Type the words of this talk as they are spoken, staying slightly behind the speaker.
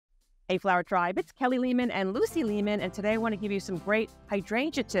Hey Flower Tribe, it's Kelly Lehman and Lucy Lehman, and today I want to give you some great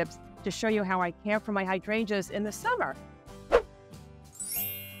hydrangea tips to show you how I care for my hydrangeas in the summer.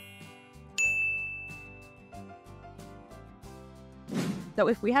 So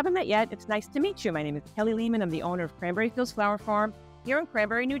if we haven't met yet, it's nice to meet you. My name is Kelly Lehman. I'm the owner of Cranberry Fields Flower Farm here in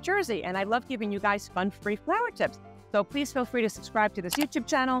Cranberry, New Jersey, and I love giving you guys fun, free flower tips. So please feel free to subscribe to this YouTube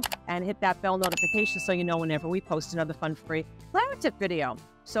channel and hit that bell notification so you know whenever we post another fun, free flower tip video.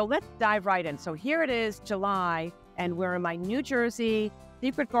 So let's dive right in. So here it is, July, and we're in my New Jersey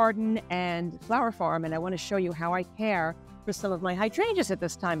secret garden and flower farm, and I want to show you how I care for some of my hydrangeas at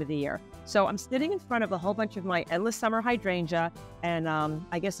this time of the year. So I'm sitting in front of a whole bunch of my endless summer hydrangea, and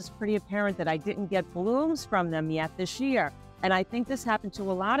I guess it's pretty apparent that I didn't get blooms from them yet this year. And I think this happened to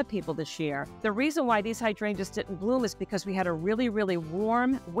a lot of people this year. The reason why these hydrangeas didn't bloom is because we had a really, really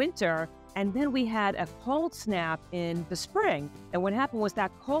warm winter, and then we had a cold snap in the spring. And what happened was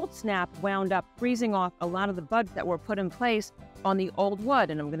that cold snap wound up freezing off a lot of the buds that were put in place on the old wood.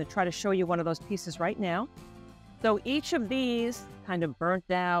 And I'm going to try to show you one of those pieces right now. So each of these kind of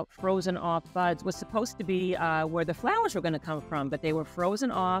burnt out, frozen off buds was supposed to be where the flowers were going to come from, but they were frozen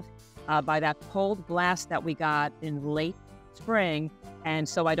off by that cold blast that we got in late spring, and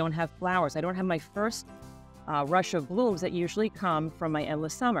so I don't have flowers. I don't have my first rush of blooms that usually come from my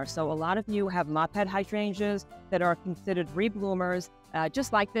endless summer. So a lot of you have mop-head hydrangeas that are considered rebloomers,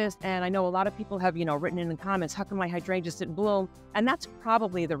 just like this. And I know a lot of people have, written in the comments, how come my hydrangeas didn't bloom? And that's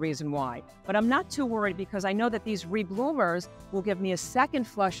probably the reason why. But I'm not too worried because I know that these rebloomers will give me a second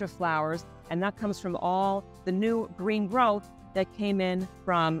flush of flowers, and that comes from all the new green growth that came in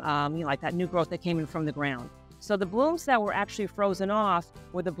from, like that new growth that came in from the ground. So the blooms that were actually frozen off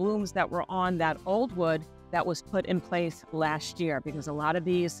were the blooms that were on that old wood that was put in place last year, because a lot of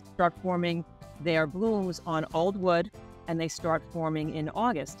these start forming their blooms on old wood and they start forming in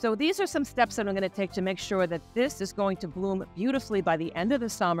August. So these are some steps that I'm going to take to make sure that this is going to bloom beautifully by the end of the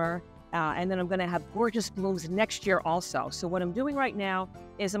summer. And then I'm going to have gorgeous blooms next year also. So what I'm doing right now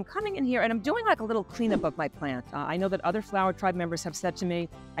is I'm coming in here and I'm doing like a little cleanup of my plant. I know that other Flower Tribe members have said to me,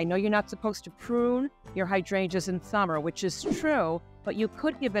 I know you're not supposed to prune your hydrangeas in summer, which is true, but you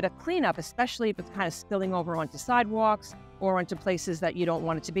could give it a cleanup, especially if it's kind of spilling over onto sidewalks or onto places that you don't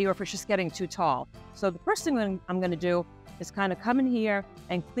want it to be, or if it's just getting too tall. So the first thing I'm going to do is kind of come in here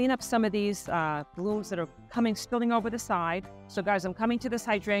and clean up some of these blooms that are spilling over the side. So guys, I'm coming to this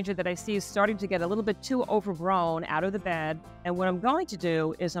hydrangea that I see is starting to get a little bit too overgrown out of the bed. And what I'm going to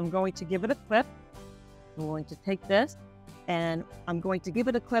do is I'm going to give it a clip. I'm going to take this and I'm going to give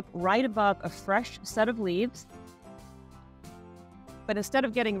it a clip right above a fresh set of leaves. But instead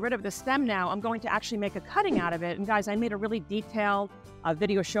of getting rid of the stem now, I'm going to actually make a cutting out of it. And guys, I made a really detailed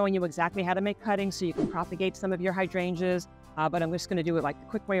video showing you exactly how to make cuttings so you can propagate some of your hydrangeas. But I'm just going to do it like the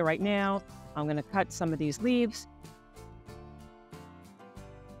quick way right now. I'm going to cut some of these leaves.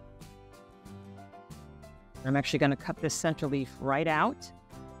 I'm actually going to cut this center leaf right out.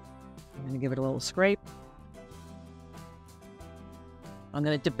 I'm going to give it a little scrape. I'm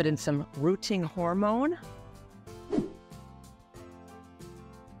going to dip it in some rooting hormone.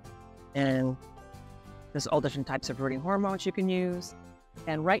 And there's all different types of rooting hormones you can use.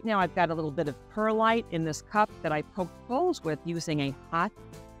 And right now I've got a little bit of perlite in this cup that I poked holes with using a hot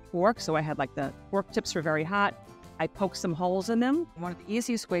fork. So I had like the fork tips were very hot. I poked some holes in them. One of the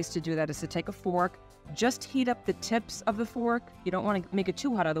easiest ways to do that is to take a fork, just heat up the tips of the fork. You don't want to make it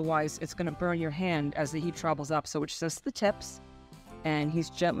too hot, otherwise it's going to burn your hand as the heat travels up. So it's just the tips. And he's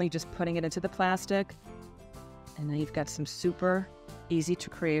gently just putting it into the plastic. And then you've got some super easy to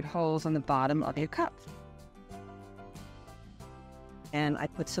create holes on the bottom of your cup. And I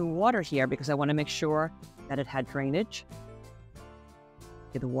put some water here because I want to make sure that it had drainage.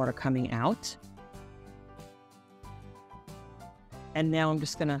 Get the water coming out. And now I'm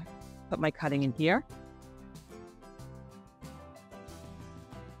just going to put my cutting in here.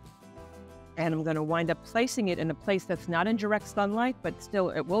 And I'm going to wind up placing it in a place that's not in direct sunlight, but still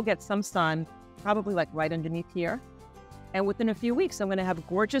it will get some sun, probably like right underneath here. And within a few weeks, I'm going to have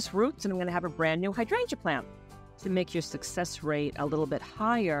gorgeous roots and I'm going to have a brand new hydrangea plant. To make your success rate a little bit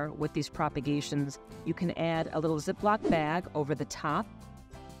higher with these propagations, you can add a little Ziploc bag over the top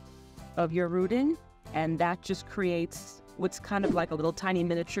of your rooting, and that just creates what's kind of like a little tiny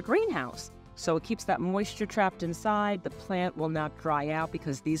miniature greenhouse. So it keeps that moisture trapped inside. The plant will not dry out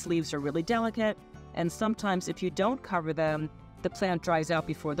because these leaves are really delicate, and sometimes if you don't cover them, the plant dries out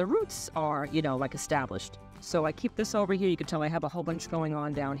before the roots are, like established. So I keep this over here. You can tell I have a whole bunch going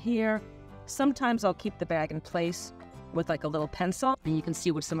on down here. Sometimes I'll keep the bag in place with like a little pencil, and you can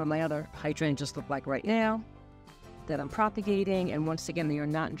see what some of my other hydrangeas look like right now. that I'm propagating. And once again, they are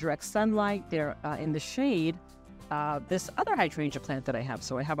not in direct sunlight. They're in the shade. This other hydrangea plant that I have.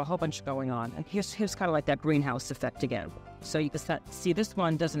 So I have a whole bunch going on. And here's kind of like that greenhouse effect again. So you can see this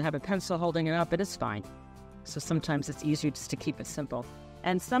one doesn't have a pencil holding it up, but it's fine. So sometimes it's easier just to keep it simple.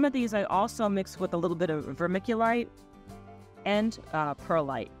 And some of these I also mix with a little bit of vermiculite and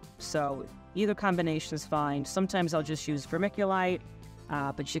perlite. So either combination is fine. Sometimes I'll just use vermiculite,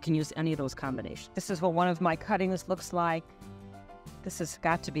 but you can use any of those combinations. This is what one of my cuttings looks like. This has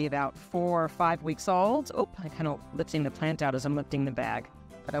got to be about 4 or 5 weeks old. Oh, I'm kind of lifting the plant out as I'm lifting the bag.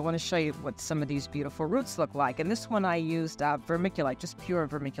 But I want to show you what some of these beautiful roots look like. And this one I used vermiculite, just pure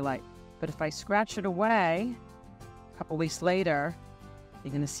vermiculite. But if I scratch it away, a couple weeks later,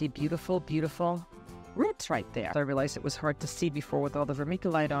 you're going to see beautiful, beautiful roots right there. I realized it was hard to see before with all the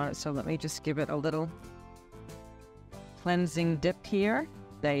vermiculite on it, so let me just give it a little cleansing dip here.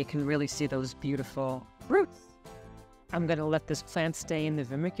 There you can really see those beautiful roots. I'm going to let this plant stay in the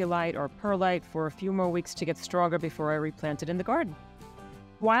vermiculite or perlite for a few more weeks to get stronger before I replant it in the garden.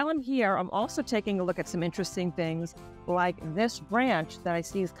 While I'm here, I'm also taking a look at some interesting things like this branch that I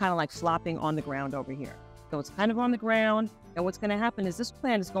see is kind of like flopping on the ground over here. So it's kind of on the ground, and what's going to happen is this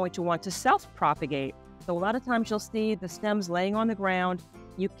plant is going to want to self-propagate. So a lot of times you'll see the stems laying on the ground.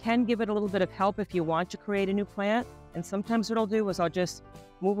 You can give it a little bit of help if you want to create a new plant. And sometimes what I'll do is I'll just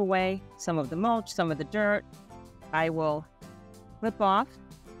move away some of the mulch, some of the dirt. I will clip off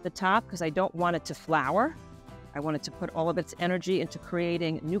the top because I don't want it to flower. I want it to put all of its energy into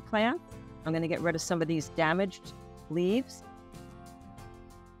creating new plants. I'm going to get rid of some of these damaged leaves.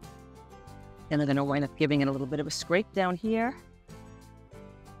 And I'm going to wind up giving it a little bit of a scrape down here.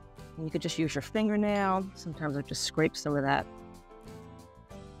 And you could just use your fingernail. Sometimes I just scrape some of that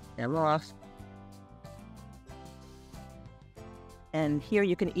stem off. And here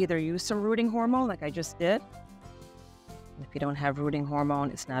you can either use some rooting hormone like I just did. If you don't have rooting hormone,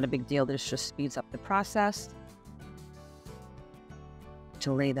 it's not a big deal. This just speeds up the process.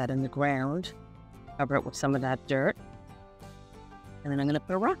 To lay that in the ground, cover it with some of that dirt. And then I'm going to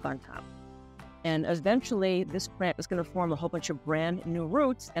put a rock on top. And eventually, this plant is going to form a whole bunch of brand new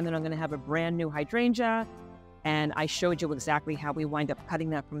roots, and then I'm going to have a brand new hydrangea. And I showed you exactly how we wind up cutting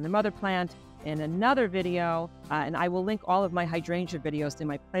that from the mother plant in another video. And I will link all of my hydrangea videos in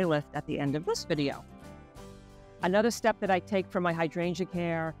my playlist at the end of this video. Another step that I take for my hydrangea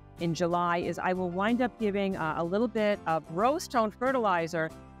care in July is I will wind up giving a little bit of rose tone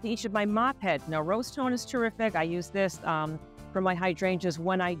fertilizer to each of my mop heads. Now, rose tone is terrific. I use this for my hydrangeas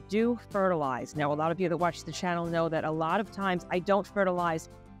when I do fertilize. Now, a lot of you that watch the channel know that a lot of times I don't fertilize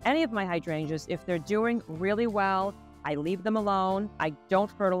any of my hydrangeas. If they're doing really well, I leave them alone. I don't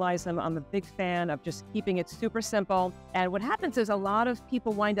fertilize them. I'm a big fan of just keeping it super simple. And what happens is a lot of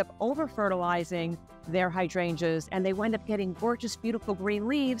people wind up over-fertilizing their hydrangeas, and they wind up getting gorgeous, beautiful green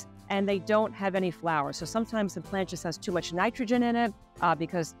leaves, and they don't have any flowers. So sometimes the plant just has too much nitrogen in it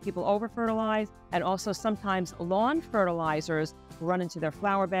because people over-fertilize. And also sometimes lawn fertilizers run into their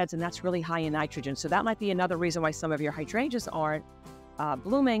flower beds, and that's really high in nitrogen. So that might be another reason why some of your hydrangeas aren't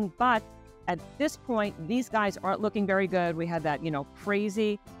blooming. But at this point, these guys aren't looking very good. We had that,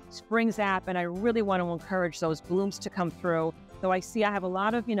 crazy spring zap, and I really want to encourage those blooms to come through. So I see I have a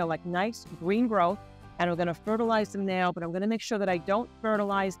lot of, like nice green growth, and I'm going to fertilize them now, but I'm going to make sure that I don't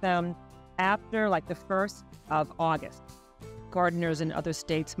fertilize them after like the 1st of August. Gardeners in other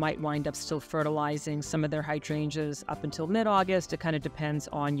states might wind up still fertilizing some of their hydrangeas up until mid-August. It kind of depends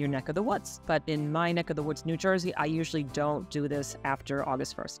on your neck of the woods. But in my neck of the woods, New Jersey, I usually don't do this after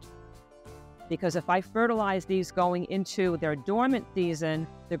August 1st. Because if I fertilize these going into their dormant season,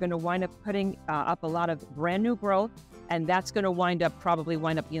 they're going to wind up putting up a lot of brand new growth, and that's going to probably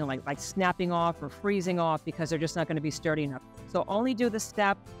wind up, like snapping off or freezing off because they're just not going to be sturdy enough. So only do the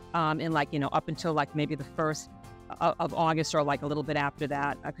step in up until like maybe the 1st of August or like a little bit after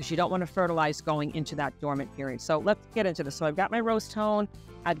that, because you don't want to fertilize going into that dormant period. So let's get into this. So I've got my rose tone.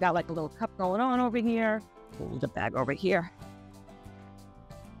 I've got like a little cup going on over here. Hold the bag over here.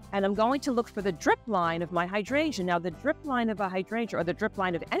 And I'm going to look for the drip line of my hydrangea. Now, the drip line of a hydrangea, or the drip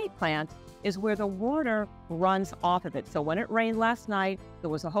line of any plant, is where the water runs off of it. So when it rained last night, there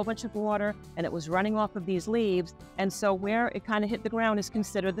was a whole bunch of water, and it was running off of these leaves. And so where it kind of hit the ground is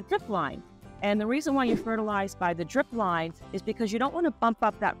considered the drip line. And the reason why you fertilize by the drip line is because you don't want to bump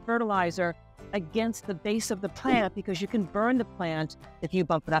up that fertilizer against the base of the plant, because you can burn the plant if you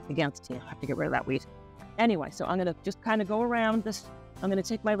bump it up against it. I have to get rid of that weed. Anyway, so I'm going to just kind of go around this. I'm going to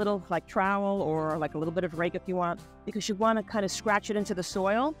take my little trowel or like a little bit of rake if you want, because you want to kind of scratch it into the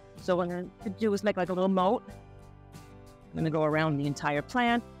soil. So what I'm going to do is make like a little moat. I'm going to go around the entire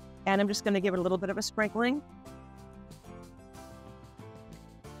plant, and I'm just going to give it a little bit of a sprinkling.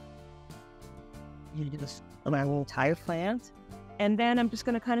 You do this around the entire plant. And then I'm just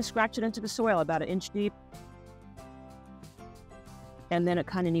going to kind of scratch it into the soil about 1 inch deep. And then it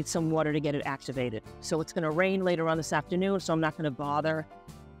kind of needs some water to get it activated. So it's going to rain later on this afternoon, so I'm not going to bother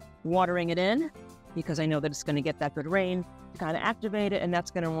watering it in because I know that it's going to get that good rain to kind of activate it, and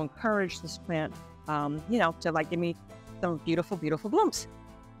that's going to encourage this plant, to like give me some beautiful, beautiful blooms.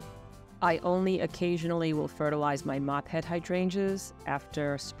 I only occasionally will fertilize my mop head hydrangeas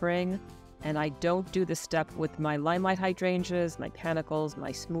after spring, and I don't do this step with my limelight hydrangeas, my panicles,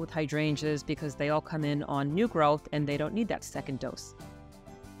 my smooth hydrangeas, because they all come in on new growth and they don't need that second dose.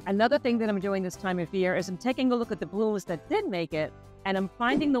 Another thing that I'm doing this time of year is I'm taking a look at the blooms that did make it, and I'm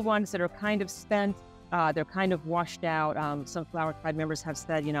finding the ones that are kind of spent, they're kind of washed out. Some Flower Tribe members have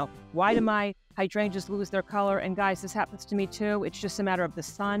said, why do my hydrangeas lose their color? And guys, this happens to me too. It's just a matter of the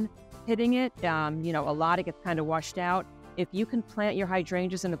sun hitting it. A lot of it gets kind of washed out. If you can plant your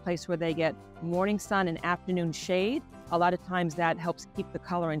hydrangeas in a place where they get morning sun and afternoon shade, a lot of times that helps keep the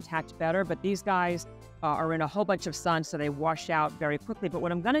color intact better. But these guys are in a whole bunch of sun, so they wash out very quickly. But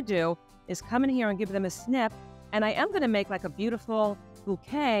what I'm going to do is come in here and give them a snip, and I am going to make like a beautiful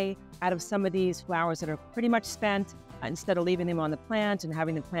bouquet out of some of these flowers that are pretty much spent, instead of leaving them on the plant and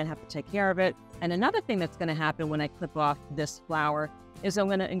having the plant have to take care of it. And another thing that's going to happen when I clip off this flower is I'm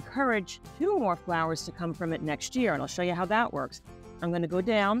going to encourage 2 more flowers to come from it next year, and I'll show you how that works. I'm going to go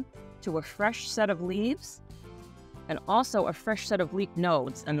down to a fresh set of leaves and also a fresh set of leaf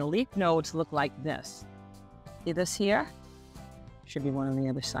nodes, and the leaf nodes look like this. See this here? Should be one on the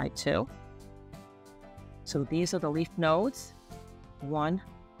other side too. So these are the leaf nodes. 1,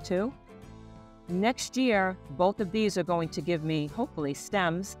 2. Next year, both of these are going to give me, hopefully,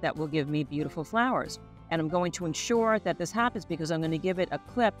 stems that will give me beautiful flowers. And I'm going to ensure that this happens because I'm going to give it a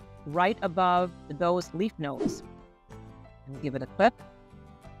clip right above those leaf nodes. And give it a clip.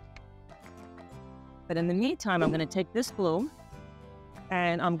 But in the meantime, I'm going to take this bloom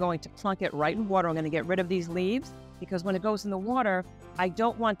and I'm going to plunk it right in water. I'm going to get rid of these leaves because when it goes in the water, I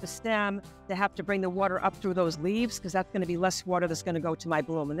don't want the stem to have to bring the water up through those leaves because that's going to be less water that's going to go to my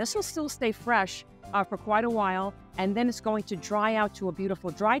bloom. And this will still stay fresh for quite a while, and then it's going to dry out to a beautiful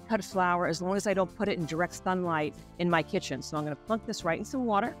dry cut flower as long as I don't put it in direct sunlight in my kitchen. So I'm going to plunk this right in some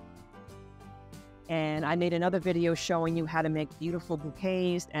water. And I made another video showing you how to make beautiful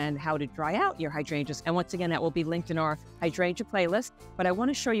bouquets and how to dry out your hydrangeas. And once again, that will be linked in our hydrangea playlist. But I want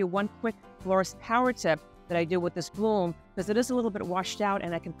to show you one quick florist power tip that I do with this bloom, because it is a little bit washed out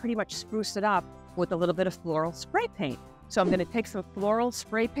and I can pretty much spruce it up with a little bit of floral spray paint. So I'm going to take some floral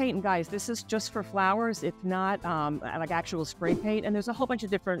spray paint, and guys, this is just for flowers. It's not like actual spray paint. And there's a whole bunch of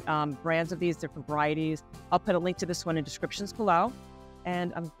different brands of these, different varieties. I'll put a link to this one in descriptions below.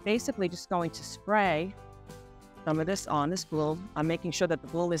 And I'm basically just going to spray some of this on this bloom. I'm making sure that the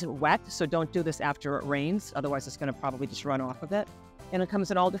bloom isn't wet, so don't do this after it rains. Otherwise, it's going to probably just run off of it. And it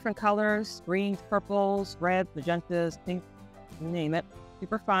comes in all different colors, greens, purples, reds, magentas, pink, you name it.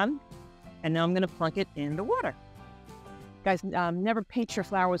 Super fun. And now I'm going to plunk it in the water. Guys, never paint your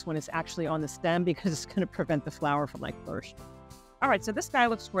flowers when it's actually on the stem because it's going to prevent the flower from like flourishing. All right, so this guy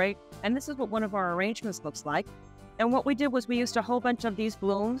looks great. And this is what one of our arrangements looks like. And what we did was we used a whole bunch of these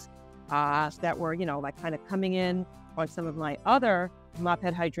blooms that were, like kind of coming in on some of my other mop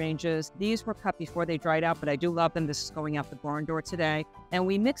head hydrangeas. These were cut before they dried out, but I do love them. This is going out the barn door today. And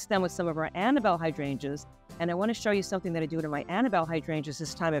we mixed them with some of our Annabelle hydrangeas. And I want to show you something that I do to my Annabelle hydrangeas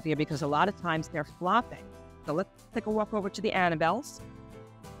this time of year because a lot of times they're flopping. So let's take a walk over to the Annabelles.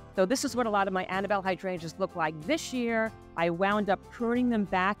 So this is what a lot of my Annabelle hydrangeas look like. This year, I wound up pruning them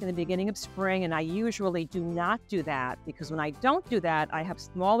back in the beginning of spring, and I usually do not do that because when I don't do that, I have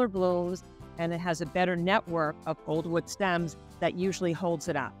smaller blooms and it has a better network of old wood stems that usually holds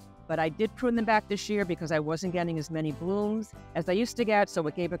it up. But I did prune them back this year because I wasn't getting as many blooms as I used to get, so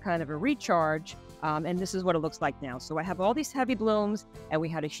it gave it kind of a recharge, and this is what it looks like now. So I have all these heavy blooms, and we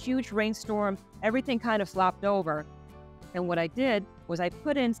had a huge rainstorm. Everything kind of flopped over, and what I did was I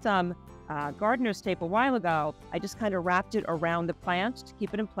put in some gardener's tape a while ago. I just kind of wrapped it around the plant to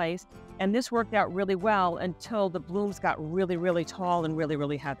keep it in place, and this worked out really well until the blooms got really, really tall and really,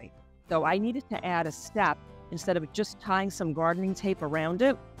 really heavy. So I needed to add a step. Instead of just tying some gardening tape around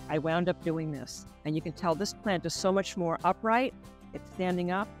it, I wound up doing this. And you can tell this plant is so much more upright. It's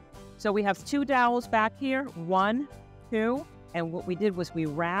standing up. So we have 2 dowels back here, 1, 2, and what we did was we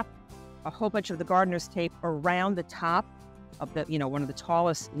wrapped a whole bunch of the gardener's tape around the top of the, one of the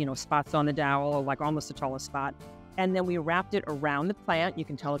tallest, spots on the dowel, or like almost the tallest spot. And then we wrapped it around the plant. You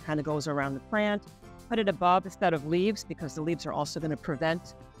can tell it kind of goes around the plant. Put it above instead of leaves because the leaves are also going to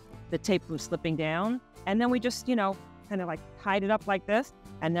prevent the tape from slipping down. And then we just, kind of like tied it up like this.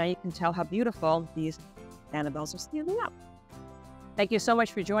 And now you can tell how beautiful these Annabelles are standing up. Thank you so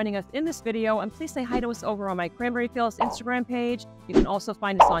much for joining us in this video, and please say hi to us over on my Cranberry Fields Instagram page. You can also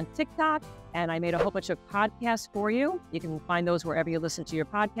find us on TikTok, and I made a whole bunch of podcasts for you. You can find those wherever you listen to your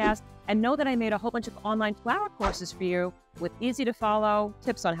podcast. And know that I made a whole bunch of online flower courses for you with easy-to-follow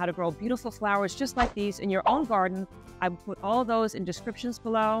tips on how to grow beautiful flowers just like these in your own garden. I will put all those in descriptions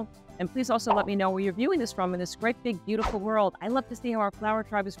below. And please also let me know where you're viewing this from in this great, big, beautiful world. I love to see how our flower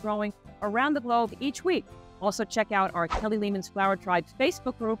tribe is growing around the globe each week. Also, check out our Kelly Lehman's Flower Tribe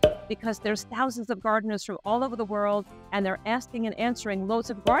Facebook group, because there's thousands of gardeners from all over the world, and they're asking and answering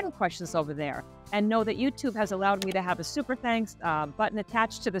loads of garden questions over there. And know that YouTube has allowed me to have a super thanks button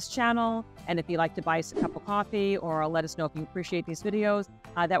attached to this channel. And if you'd like to buy us a cup of coffee or let us know if you appreciate these videos,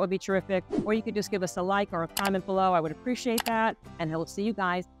 that would be terrific. Or you could just give us a like or a comment below. I would appreciate that. And I will see you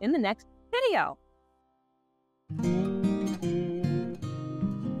guys in the next video.